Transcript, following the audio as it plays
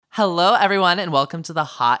Hello, everyone, and welcome to the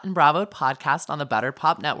Hot and Bravo podcast on the Better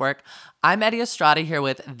Pop Network. I'm Eddie Estrada here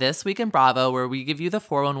with This Week in Bravo, where we give you the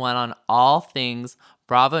 411 on all things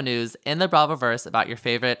Bravo news in the Bravoverse about your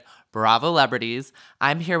favorite Bravo celebrities.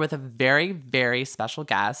 I'm here with a very, very special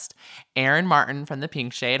guest, Erin Martin from the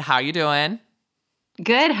Pink Shade. How are you doing?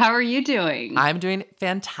 Good. How are you doing? I'm doing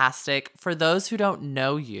fantastic. For those who don't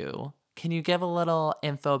know you, can you give a little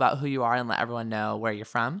info about who you are and let everyone know where you're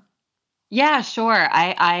from? Yeah, sure.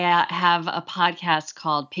 I have a podcast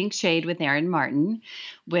called Pink Shade with Erin Martin,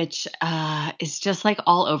 which is just like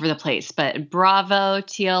all over the place. But Bravo,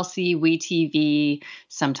 TLC, WeTV,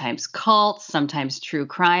 sometimes cults, sometimes true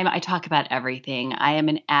crime. I talk about everything. I am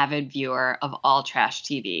an avid viewer of all trash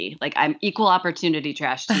TV. Like I'm equal opportunity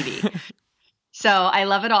trash TV. So I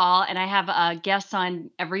love it all. And I have guests on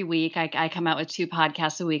every week. I come out with 2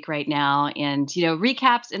 podcasts a week right now and,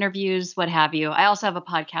 recaps, interviews, what have you. I also have a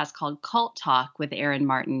podcast called Cult Talk with Erin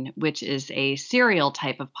Martin, which is a serial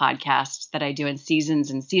type of podcast that I do in seasons.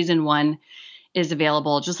 And season 1 is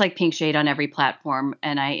available just like Pink Shade on every platform.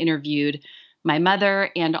 And I interviewed my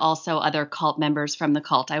mother and also other cult members from the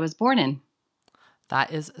cult I was born in.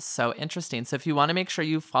 That is so interesting. So if you want to make sure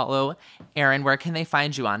you follow Erin, where can they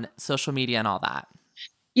find you on social media and all that?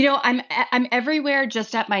 I'm everywhere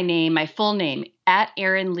just at my name, my full name, at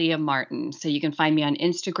Erin Leah Martin. So you can find me on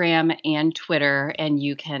Instagram and Twitter, and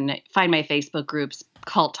you can find my Facebook groups,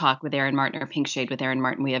 Cult Talk with Erin Martin or Pink Shade with Erin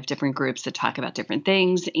Martin. We have different groups that talk about different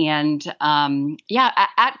things. And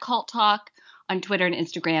at Cult Talk on Twitter and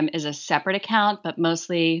Instagram is a separate account, but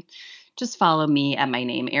mostly just follow me at my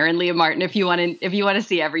name, Erin Leah Martin, if you want to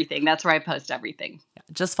see everything. That's where I post everything.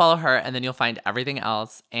 Just follow her, and then you'll find everything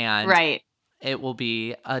else. And right. It will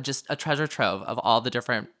be just a treasure trove of all the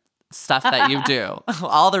different stuff that you do,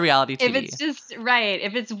 all the reality TV. If it's just right,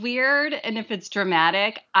 if it's weird and if it's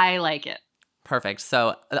dramatic, I like it. Perfect.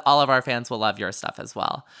 So all of our fans will love your stuff as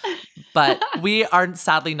well. But we are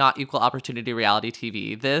sadly not equal opportunity reality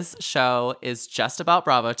TV. This show is just about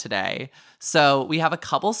Bravo today. So we have a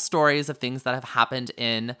couple stories of things that have happened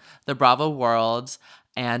in the Bravo world,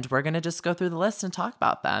 and we're going to just go through the list and talk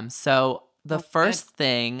about them. So the first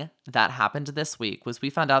thing that happened this week was we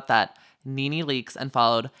found out that NeNe Leakes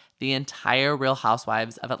unfollowed the entire Real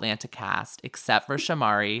Housewives of Atlanta cast except for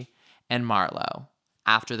Shamari and Marlo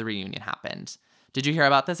after the reunion happened. Did you hear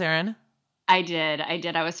about this, Erin? I did.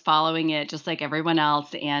 I was following it just like everyone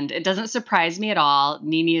else, and it doesn't surprise me at all.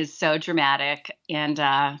 NeNe is so dramatic, and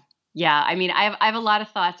I have a lot of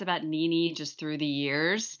thoughts about NeNe just through the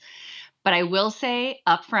years. But I will say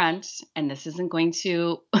up front, and this isn't going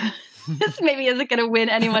to this maybe isn't going to win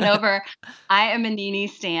anyone over. I am a NeNe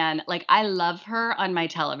stan. Like, I love her on my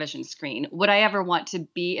television screen. Would I ever want to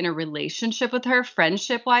be in a relationship with her,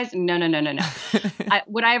 friendship-wise? No.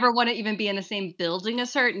 Would I ever want to even be in the same building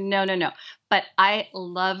as her? No. But I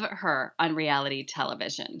love her on reality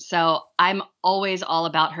television. So I'm always all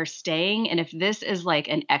about her staying. And if this is like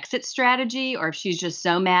an exit strategy, or if she's just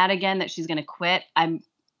so mad again that she's going to quit, I'm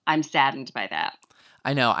saddened by that.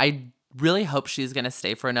 I know. I really hope she's going to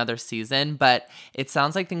stay for another season, but it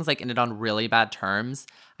sounds like things ended on really bad terms.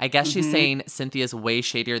 I guess she's saying Cynthia's way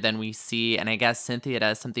shadier than we see, and I guess Cynthia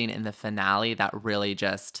does something in the finale that really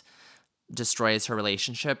just destroys her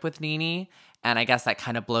relationship with NeNe, and I guess that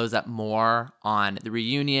kind of blows up more on the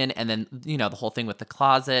reunion, and then, the whole thing with the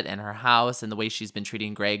closet and her house and the way she's been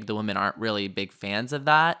treating Greg. The women aren't really big fans of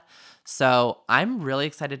that. So I'm really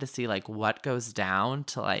excited to see what goes down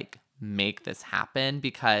to make this happen,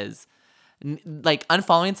 because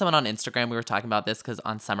unfollowing someone on Instagram, we were talking about this because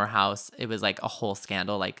on Summer House, it was a whole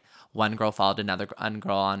scandal. One girl followed another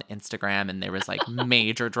girl on Instagram, and there was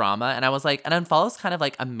major drama. And I was like, an unfollow is kind of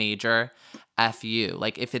a major FU.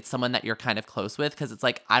 If it's someone that you're kind of close with, because it's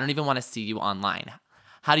I don't even want to see you online.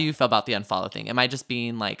 How do you feel about the unfollow thing? Am I just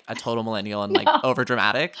being a total millennial and over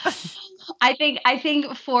dramatic? I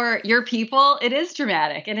think for your people, it is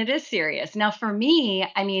dramatic and it is serious. Now, for me,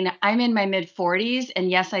 I mean, I'm in my mid 40s,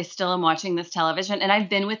 and yes, I still am watching this television, and I've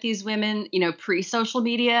been with these women, pre-social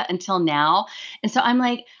media until now. And so I'm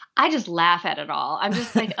I just laugh at it all. I'm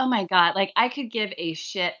just oh my God, I could give a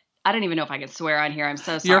shit. I don't even know if I can swear on here. I'm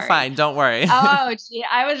so sorry. You're fine. Don't worry. Oh, gee.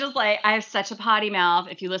 I was just I have such a potty mouth.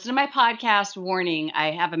 If you listen to my podcast, warning,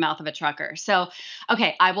 I have a mouth of a trucker. So,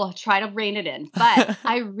 okay, I will try to rein it in. But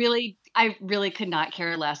I really could not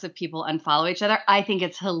care less if people unfollow each other. I think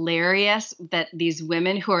it's hilarious that these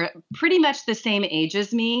women who are pretty much the same age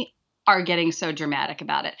as me are getting so dramatic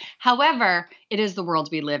about it. However, it is the world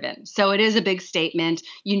we live in. So it is a big statement.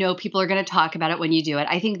 People are going to talk about it when you do it.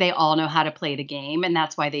 I think they all know how to play the game, and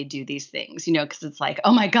that's why they do these things, because it's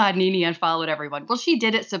oh my God, NeNe unfollowed everyone. Well, she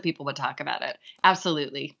did it so people would talk about it.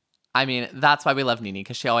 Absolutely. I mean, that's why we love Nene,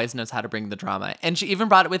 because she always knows how to bring the drama. And she even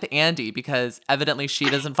brought it with Andy, because evidently she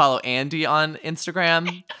doesn't follow Andy on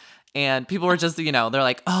Instagram. And people were just, they're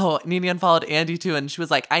like, oh, Nene unfollowed Andy too. And she was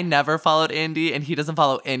like, I never followed Andy, and he doesn't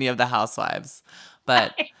follow any of the housewives.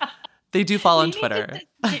 But they do follow on Nene Twitter. just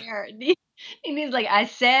doesn't care. Nene's like, I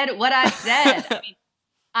said what I said. I mean,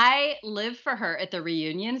 I live for her at the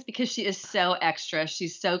reunions because she is so extra.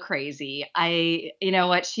 She's so crazy. You know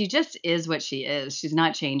what? She just is what she is. She's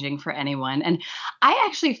not changing for anyone. And I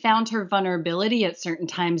actually found her vulnerability at certain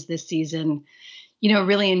times this season,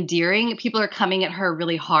 really endearing. People are coming at her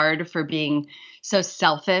really hard for being so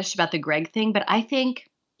selfish about the Greg thing. But I think,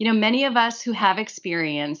 many of us who have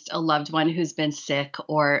experienced a loved one who's been sick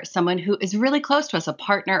or someone who is really close to us, a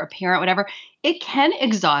partner, a parent, whatever, it can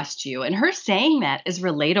exhaust you. And her saying that is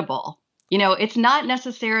relatable. It's not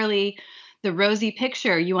necessarily the rosy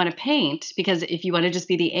picture you want to paint, because if you want to just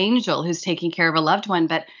be the angel who's taking care of a loved one,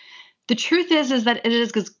 but the truth is that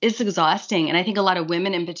it's exhausting. And I think a lot of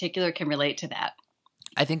women in particular can relate to that.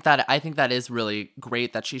 I think that is really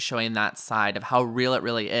great that she's showing that side of how real it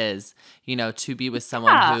really is, to be with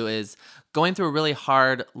someone who is going through a really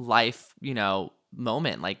hard life,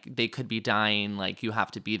 moment. Like, they could be dying, like, you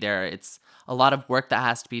have to be there. It's a lot of work that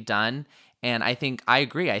has to be done. And I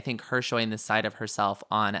agree. I think her showing this side of herself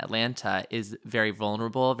on Atlanta is very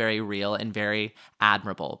vulnerable, very real, and very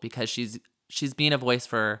admirable, because she's being a voice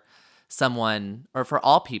for someone, or for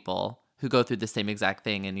all people who go through the same exact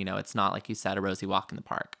thing. And, it's not, like you said, a rosy walk in the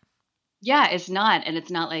park. Yeah, it's not. And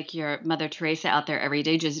it's not like your Mother Teresa out there every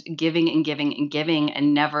day just giving and giving and giving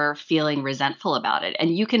and never feeling resentful about it.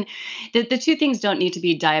 And the two things don't need to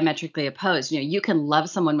be diametrically opposed. You can love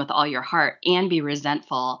someone with all your heart and be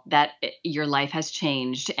resentful that your life has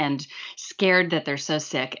changed, and scared that they're so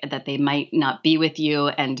sick that they might not be with you,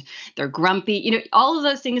 and they're grumpy. All of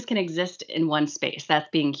those things can exist in one space. That's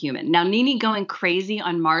being human. Now, Nene going crazy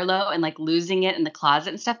on Marlo and like losing it in the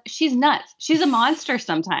closet and stuff, she's nuts. She's a monster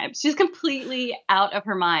sometimes. She's completely out of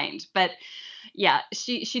her mind. But yeah,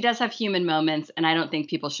 she does have human moments, and I don't think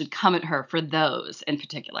people should come at her for those in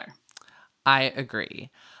particular. I agree.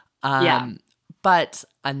 Yeah. But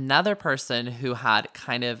another person who had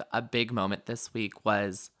kind of a big moment this week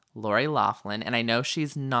was Lori Loughlin. And I know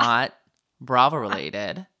she's not Bravo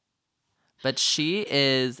related, but she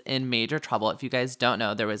is in major trouble. If you guys don't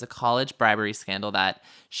know, there was a college bribery scandal that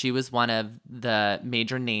she was one of the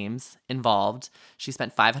major names involved. She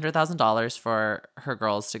spent $500,000 for her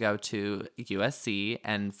girls to go to USC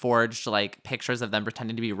and forged like pictures of them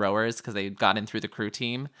pretending to be rowers because they got in through the crew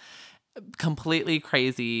team. Completely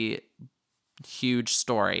crazy, huge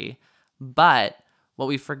story. But what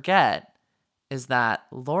we forget is that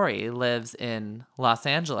Lori lives in Los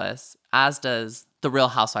Angeles, as does the Real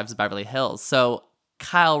Housewives of Beverly Hills. So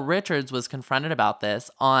Kyle Richards was confronted about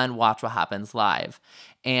this on Watch What Happens Live.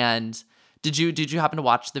 And did you happen to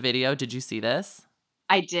watch the video? Did you see this?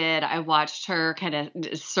 I did. I watched her kind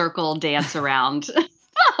of circle dance around the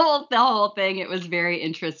whole thing. It was very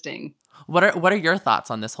interesting. What are your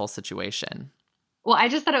thoughts on this whole situation? Well, I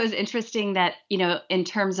just thought it was interesting that, in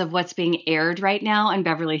terms of what's being aired right now in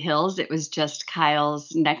Beverly Hills, it was just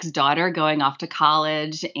Kyle's next daughter going off to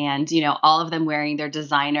college, and, all of them wearing their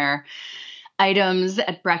designer items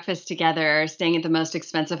at breakfast together, staying at the most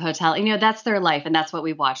expensive hotel. That's their life. And that's what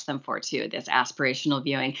we watch them for too, this aspirational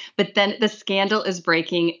viewing. But then the scandal is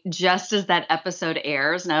breaking just as that episode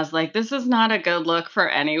airs. And I was like, this is not a good look for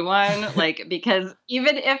anyone. Because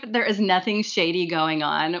even if there is nothing shady going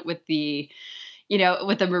on with the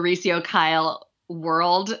Mauricio Kyle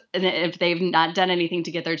world, and if they've not done anything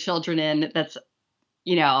to get their children in, that's,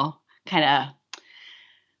 kind of,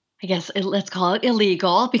 I guess let's call it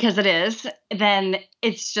illegal, because it is, then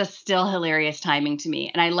it's just still hilarious timing to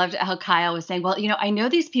me. And I loved how Kyle was saying, well, I know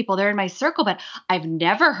these people, they're in my circle, but I've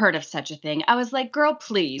never heard of such a thing. I was like, girl,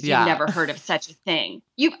 please, Yeah. You've never heard of such a thing.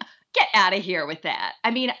 You get out of here with that.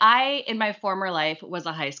 I mean, I, in my former life, was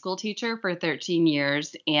a high school teacher for 13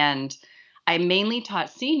 years, and I mainly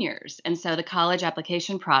taught seniors. And so the college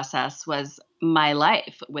application process was my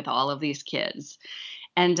life with all of these kids.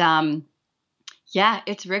 And, yeah,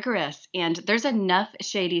 it's rigorous. And there's enough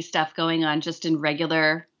shady stuff going on just in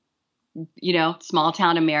regular, small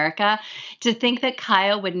town America, to think that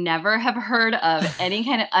Kyle would never have heard of any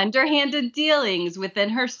kind of underhanded dealings within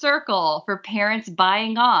her circle for parents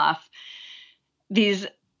buying off these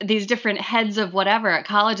different heads of whatever at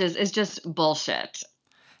colleges is just bullshit.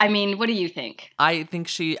 I mean, what do you think? I think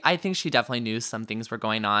she definitely knew some things were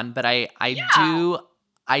going on, but I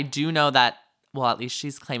do know that, well, at least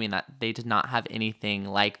she's claiming that they did not have anything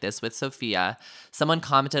like this with Sophia. Someone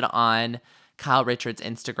commented on Kyle Richards'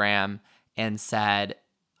 Instagram and said,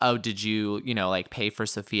 oh, did you, like pay for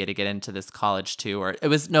Sophia to get into this college too? Or it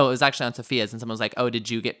was actually on Sophia's, and someone was like, oh, did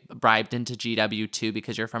you get bribed into GW too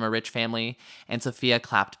because you're from a rich family? And Sophia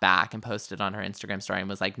clapped back and posted on her Instagram story and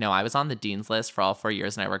was like, no, I was on the dean's list for all 4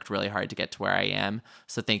 years and I worked really hard to get to where I am.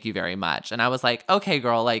 So thank you very much. And I was like, okay,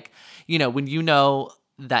 girl, like, when you know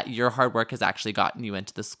that your hard work has actually gotten you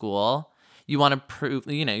into the school, you want to prove,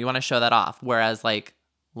 you want to show that off. Whereas like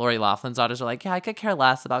Lori Laughlin's daughters are like, yeah, I could care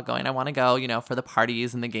less about going. I want to go, for the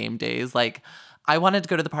parties and the game days. Like, I wanted to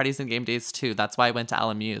go to the parties and game days too. That's why I went to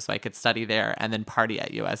LMU, so I could study there and then party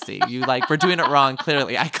at USC. You we're doing it wrong,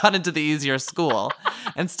 clearly. I got into the easier school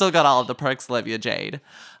and still got all of the perks, Olivia Jade.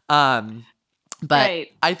 But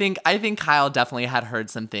right. I think Kyle definitely had heard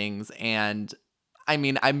some things, and I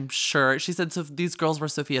mean, I'm sure she said so these girls were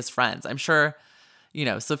Sophia's friends. I'm sure,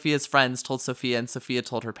 Sophia's friends told Sophia and Sophia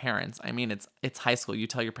told her parents. I mean, it's high school. You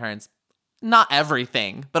tell your parents not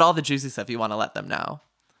everything, but all the juicy stuff you want to let them know.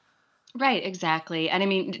 Right, exactly. And I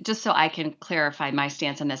mean, just so I can clarify my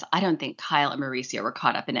stance on this, I don't think Kyle and Mauricio were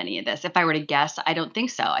caught up in any of this. If I were to guess, I don't think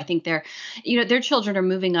so. I think their children are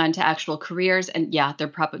moving on to actual careers, and yeah, they're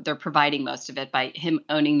providing most of it by him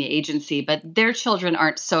owning the agency, but their children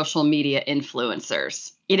aren't social media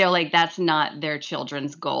influencers. Like that's not their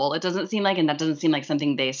children's goal. It doesn't seem like, and that doesn't seem like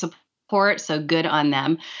something they support. So good on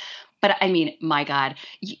them. But I mean, my God,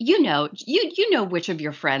 you know which of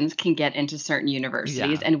your friends can get into certain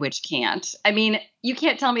universities and which can't. I mean, you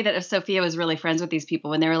can't tell me that if Sophia was really friends with these people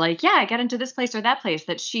when they were like, yeah, I got into this place or that place,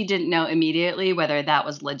 that she didn't know immediately whether that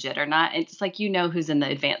was legit or not. It's like, who's in the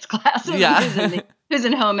advanced classes, who's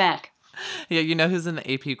in home ec. Yeah, who's in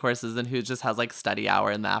the AP courses and who just has like study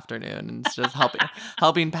hour in the afternoon and it's just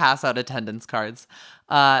helping pass out attendance cards.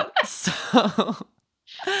 So...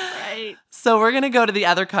 Right. So we're going to go to the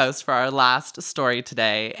other coast for our last story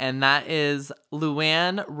today, and that is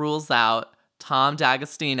Luann rules out Tom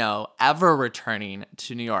D'Agostino ever returning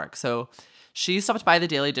to New York. So she stopped by the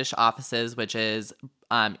Daily Dish offices, which is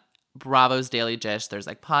Bravo's Daily Dish. There's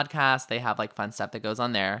like podcasts. They have like fun stuff that goes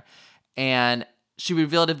on there. And she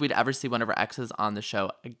revealed if we'd ever see one of her exes on the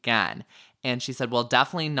show again. And she said, well,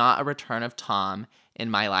 definitely not a return of Tom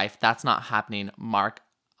in my life. That's not happening. Mark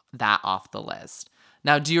that off the list.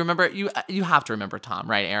 Now, do you remember, you have to remember Tom,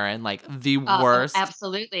 right, Erin? Like the worst.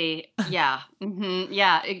 Absolutely. Yeah. Mm-hmm.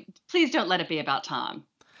 Yeah. Please don't let it be about Tom.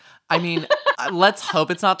 I mean, let's hope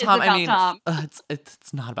it's not Tom. Tom.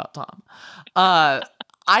 It's not about Tom.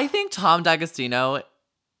 I think Tom D'Agostino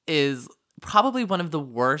is probably one of the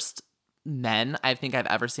worst men I think I've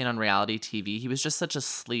ever seen on reality TV. He was just such a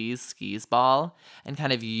sleaze skis ball and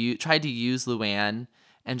kind of tried to use Luann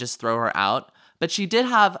and just throw her out. But she did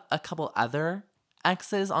have a couple other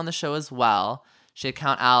exes on the show as well. She had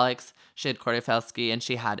Count Alex, she had Corey Felsky, and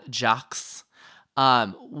she had Jax.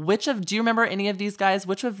 Do you remember any of these guys?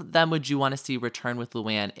 Which of them would you want to see return with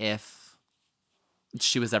Luann if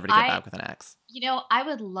she was ever to get back with an ex? I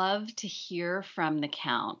would love to hear from the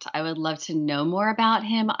Count. I would love to know more about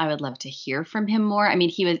him. I would love to hear from him more. I mean,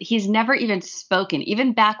 he's never even spoken,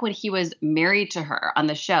 even back when he was married to her on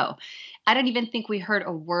the show. I don't even think we heard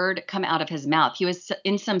a word come out of his mouth. He was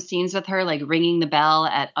in some scenes with her, like ringing the bell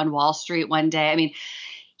on Wall Street one day. I mean,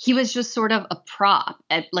 he was just sort of a prop.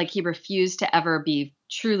 Like he refused to ever be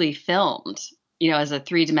truly filmed, as a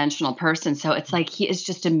three-dimensional person. So it's like he is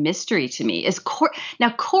just a mystery to me.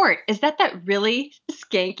 Court, is that really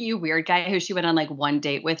skanky, weird guy who she went on like one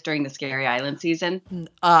date with during the Scary Island season?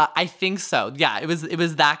 I think so. Yeah, it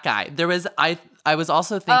was that guy. There was I was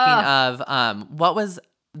also thinking of what was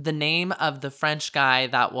the name of the French guy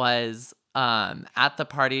that was at the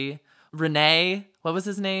party? Rene, what was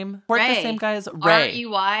his name? Ray. The same guy as Ray.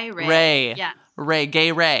 R-E-Y, Ray. Ray. Yeah. Ray,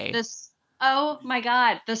 gay Ray. Oh my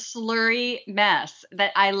God, the slurry mess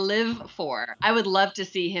that I live for. I would love to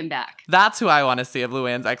see him back. That's who I want to see of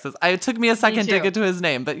Luann's exes. It took me a second to get to his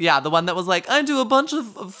name, but yeah, the one that was like, I do a bunch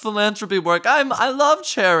of philanthropy work. I love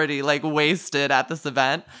charity, like wasted at this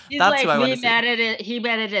event. That's who I want to see. He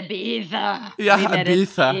met at Ibiza. Yeah,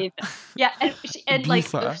 Ibiza. Yeah, and like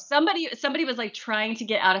somebody was like trying to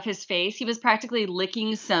get out of his face. He was practically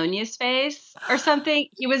licking Sonia's face or something.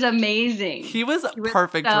 He was amazing. He was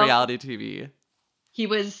perfect reality TV. He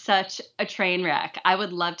was such a train wreck. I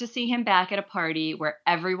would love to see him back at a party where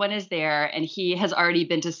everyone is there and he has already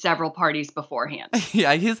been to several parties beforehand.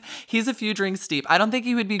 Yeah, he's a few drinks deep. I don't think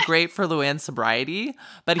he would be great for Luann's sobriety,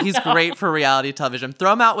 but he's great for reality television.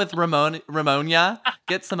 Throw him out with Ramonia.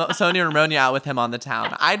 Get Sonia and Ramonia out with him on the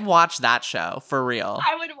town. I'd watch that show, for real.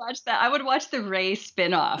 I would watch that. I would watch the Ray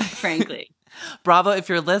spinoff, frankly. Bravo, if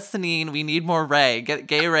you're listening, we need more Ray. Get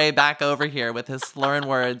gay Ray back over here with his slurring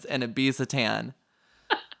words and Ibiza tan.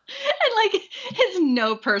 And like his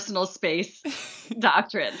no personal space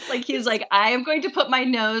doctrine. Like he's like, I am going to put my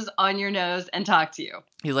nose on your nose and talk to you.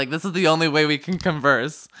 He's like, this is the only way we can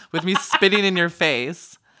converse with me spitting in your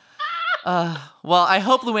face. Well, I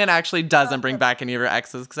hope Luann actually doesn't bring back any of her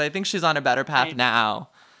exes because I think she's on a better path now.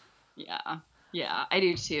 Yeah, I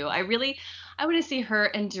do too. I want to see her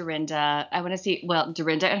and Dorinda. I want to see,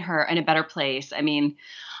 Dorinda and her in a better place. I mean,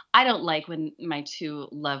 I don't like when my two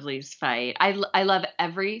lovelies fight. I love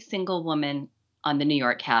every single woman on the New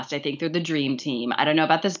York cast. I think they're the dream team. I don't know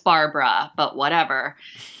about this Barbara, but whatever.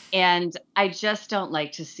 And I just don't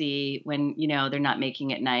like to see when, they're not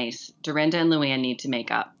making it nice. Dorinda and Luann need to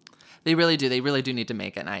make up. They really do. They really do need to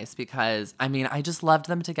make it nice because, I mean, I just loved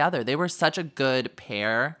them together. They were such a good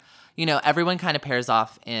pair. Everyone kind of pairs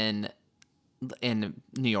off in New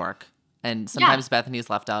York. And sometimes Bethany's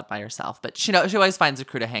left out by herself. But she always finds a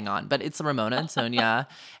crew to hang on. But it's Ramona and Sonia.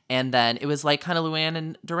 And then it was like kind of Luann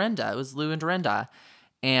and Dorinda. It was Lou and Dorinda.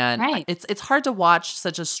 And it's hard to watch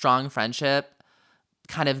such a strong friendship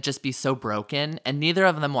kind of just be so broken. And neither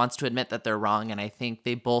of them wants to admit that they're wrong. And I think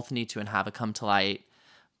they both need to and have it come to light.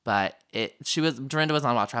 But Dorinda was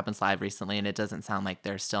on Watch What Happens Live recently, and it doesn't sound like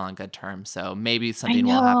they're still on good terms. So maybe something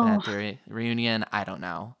will happen at the reunion. I don't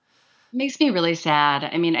know. It makes me really sad.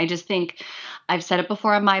 I mean, I just think I've said it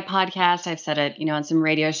before on my podcast. I've said it, on some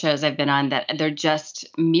radio shows I've been on, that they're just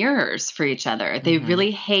mirrors for each other. They really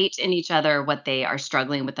hate in each other what they are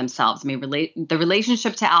struggling with themselves. I mean, the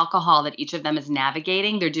relationship to alcohol that each of them is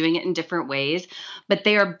navigating, they're doing it in different ways, but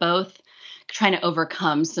they are both trying to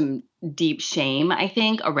overcome some deep shame, I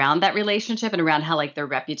think, around that relationship and around how their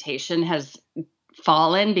reputation has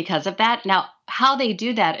fallen because of that. Now, how they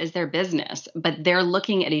do that is their business, but they're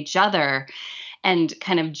looking at each other and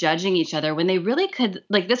kind of judging each other when they really could,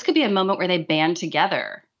 this could be a moment where they band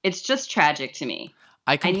together. It's just tragic to me.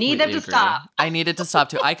 I need them to stop. I needed to stop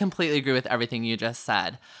too. I completely agree with everything you just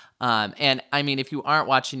said. And I mean, if you aren't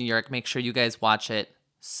watching New York, make sure you guys watch it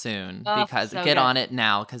soon because get on it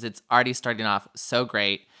now because it's already starting off so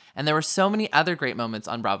great. And there were so many other great moments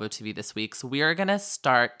on Bravo TV this week. So we are going to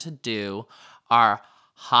start to do our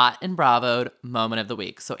Hot and Bravoed moment of the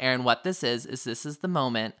week. So Erin, what this is this is the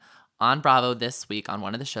moment on Bravo this week on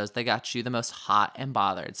one of the shows that got you the most hot and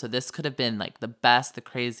bothered. So this could have been the best, the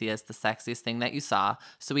craziest, the sexiest thing that you saw.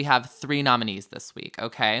 So we have 3 nominees this week,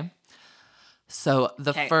 okay? So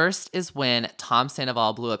the first is when Tom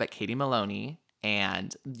Sandoval blew up at Katie Maloney.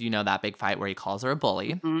 And that big fight where he calls her a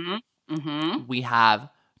bully. We have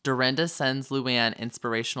Dorinda sends Luann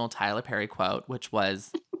inspirational Tyler Perry quote, which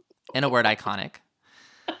was, in a word, iconic.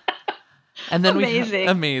 And then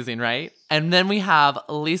amazing, right? And then we have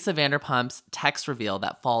Lisa Vanderpump's text reveal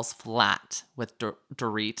that falls flat with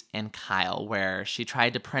Dorit and Kyle, where she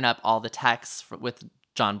tried to print up all the texts with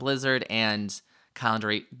John Blizzard, and Kyle and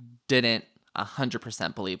Dorit didn't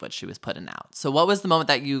 100% believe what she was putting out. So what was the moment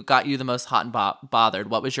that got you the most hot and bothered?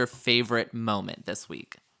 What was your favorite moment this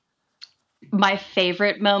week? My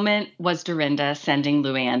favorite moment was Dorinda sending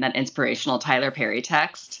Luann that inspirational Tyler Perry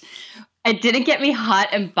text. It didn't get me hot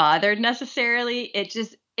and bothered necessarily.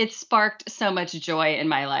 It sparked so much joy in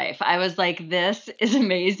my life. I was like, this is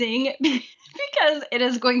amazing because it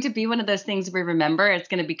is going to be one of those things we remember. It's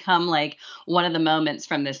going to become one of the moments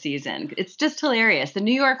from this season. It's just hilarious. The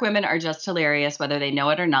New York women are just hilarious, whether they know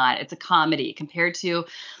it or not. It's a comedy compared to,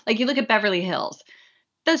 you look at Beverly Hills.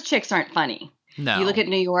 Those chicks aren't funny. No. You look at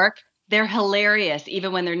New York. They're hilarious,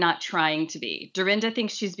 even when they're not trying to be. Dorinda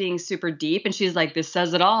thinks she's being super deep, and she's like, this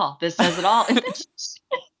says it all. This says it all. And then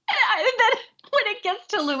when it gets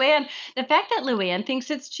to Luann, the fact that Luann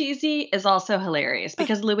thinks it's cheesy is also hilarious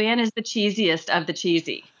because Luann is the cheesiest of the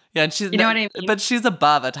cheesy. Yeah, and she's, you know what I mean? But she's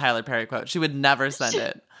above a Tyler Perry quote. She would never send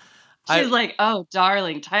it. She's like, oh,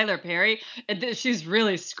 darling, Tyler Perry. She's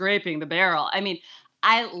really scraping the barrel. I mean,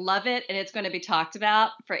 I love it, and it's going to be talked about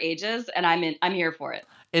for ages, and I'm here for it.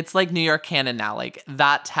 It's like New York canon now.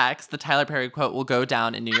 That text, the Tyler Perry quote, will go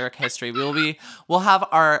down in New York history. We'll have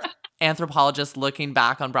our anthropologists looking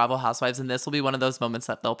back on Bravo Housewives, and this will be one of those moments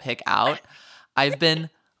that they'll pick out. I've been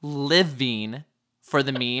living for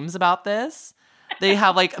the memes about this. They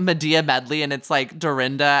have Medea medley, and it's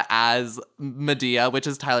Dorinda as Medea, which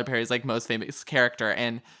is Tyler Perry's most famous character,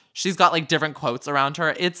 and she's got different quotes around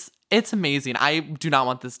her. It's amazing. I do not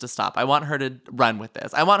want this to stop. I want her to run with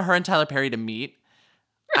this. I want her and Tyler Perry to meet.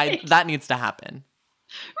 Right. That needs to happen.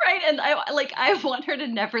 Right. And I want her to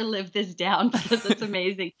never live this down because it's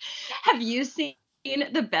amazing. Have you seen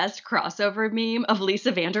the best crossover meme of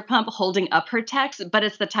Lisa Vanderpump holding up her text, but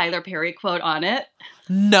it's the Tyler Perry quote on it?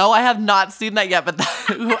 No, I have not seen that yet, but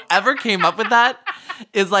whoever came up with that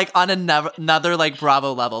is on another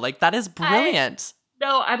Bravo level. That is brilliant.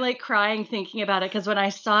 No, I'm like crying thinking about it because when I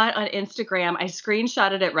saw it on Instagram, I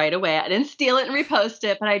screenshotted it right away. I didn't steal it and repost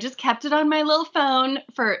it, but I just kept it on my little phone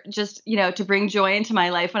for just, to bring joy into my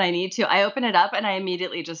life when I need to. I open it up and I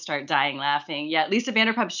immediately just start dying laughing. Yeah, Lisa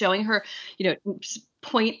Vanderpump showing her,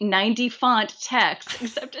 point 90 font text,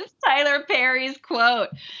 except it's Tyler Perry's quote.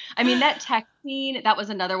 I mean, that text scene, that was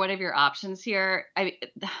another one of your options here.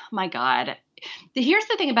 My God. Here's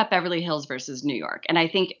the thing about Beverly Hills versus New York, and I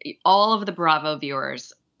think all of the Bravo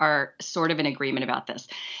viewers are sort of in agreement about this.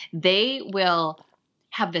 They will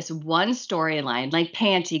have this one storyline like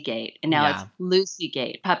Pantygate, and now it's Yeah.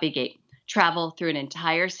 Lucygate, Puppygate, travel through an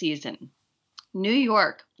entire season. New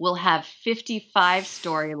York will have 55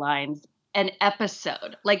 storylines an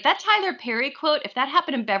episode. Like that Tyler Perry quote, if that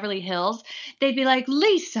happened in Beverly Hills, they'd be like,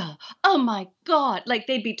 Lisa, oh my God. Like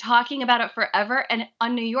they'd be talking about it forever. And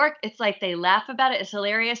on New York, it's like they laugh about it. It's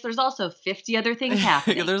hilarious. There's also 50 other things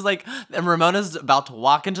happening. There's and Ramona's about to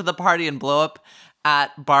walk into the party and blow up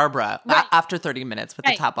at Barbara Right. after 30 minutes with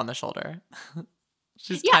a Right. tap on the shoulder.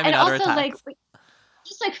 She's Yeah. timing And out her also attacks.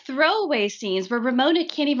 just like throwaway scenes where Ramona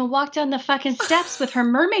can't even walk down the fucking steps with her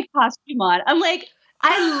mermaid costume on. I'm like,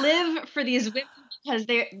 I live for these women because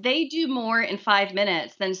they do more in 5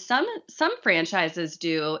 minutes than some franchises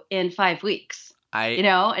do in 5 weeks. I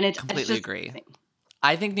And it's completely just agree. amazing.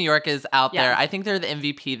 I think New York is out there. Yeah. I think they're the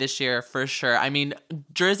MVP this year for sure. I mean,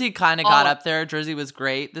 Jersey kind of got Oh. up there. Jersey was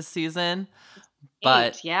great this season,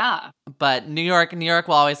 but Yeah. New York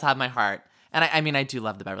will always have my heart. And I mean, I do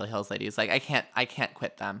love the Beverly Hills ladies. Like I can't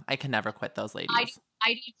quit them. I can never quit those ladies.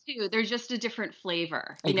 I do too. They're just a different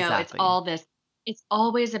flavor. It's Exactly. all this. It's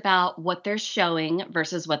always about what they're showing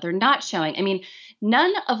versus what they're not showing. I mean,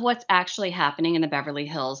 none of what's actually happening in the Beverly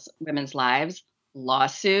Hills women's lives,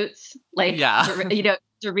 lawsuits, like, Yeah.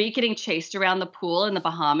 Dorit getting chased around the pool in the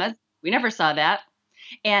Bahamas. We never saw that.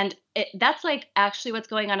 And that's like actually what's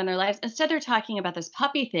going on in their lives. Instead, they're talking about this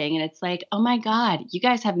puppy thing. And it's like, oh my God, you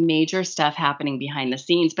guys have major stuff happening behind the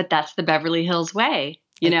scenes, but that's the Beverly Hills way.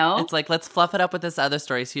 It's like, let's fluff it up with this other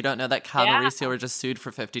story so you don't know that Cal and Mauricio were just sued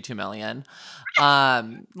for $52 million.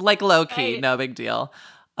 Like low key, Right. no big deal.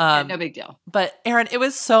 No big deal. But Erin, it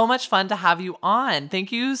was so much fun to have you on.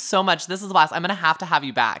 Thank you so much. This is the last. I'm going to have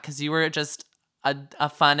you back because you were just a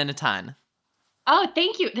fun and a ton. Oh,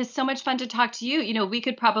 thank you. This is so much fun to talk to you. We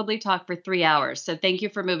could probably talk for 3 hours. So thank you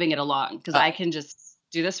for moving it along because I can just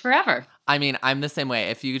do this forever. I mean, I'm the same way.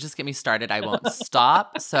 If you just get me started, I won't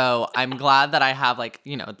stop. So I'm glad that I have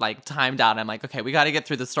timed out. I'm like, okay, we got to get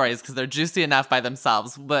through the stories because they're juicy enough by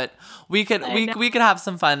themselves. But we could have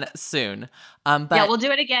some fun soon. But yeah, we'll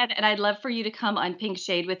do it again. And I'd love for you to come on Pink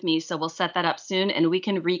Shade with me. So we'll set that up soon and we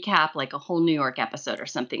can recap like a whole New York episode or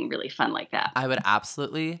something really fun like that. I would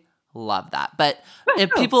absolutely love that. But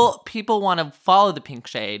if people want to follow the Pink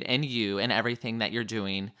Shade and you and everything that you're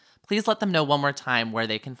doing, please let them know one more time where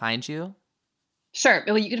they can find you. Sure.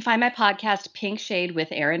 Well, you can find my podcast, Pink Shade with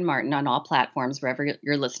Erin Martin, on all platforms, wherever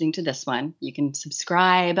you're listening to this one. You can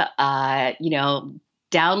subscribe, download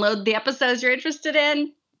the episodes you're interested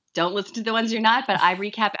in. Don't listen to the ones you're not, but I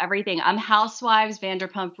recap everything. I'm Housewives,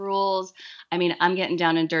 Vanderpump Rules. I mean, I'm getting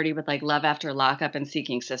down and dirty with like Love After Lockup and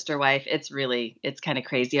Seeking Sister Wife. It's kind of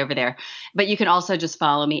crazy over there. But you can also just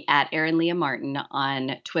follow me at Erin Leah Martin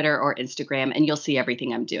on Twitter or Instagram, and you'll see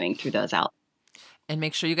everything I'm doing through those outlets. And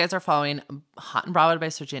make sure you guys are following Hot and Bravo by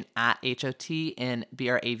searching at HOT and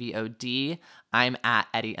BRAVOD. I'm at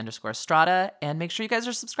Eddie_Estrada. And make sure you guys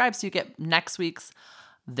are subscribed so you get next week's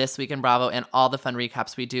This Week in Bravo and all the fun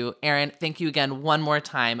recaps we do. Erin, thank you again one more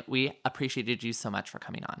time. We appreciated you so much for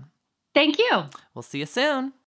coming on. Thank you. We'll see you soon.